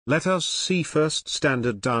Let us see First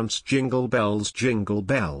Standard Dance. Jingle bells, jingle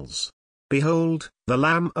bells. Behold, the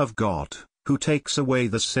Lamb of God, who takes away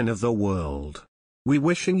the sin of the world. We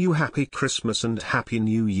wishing you happy Christmas and happy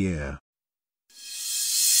New Year.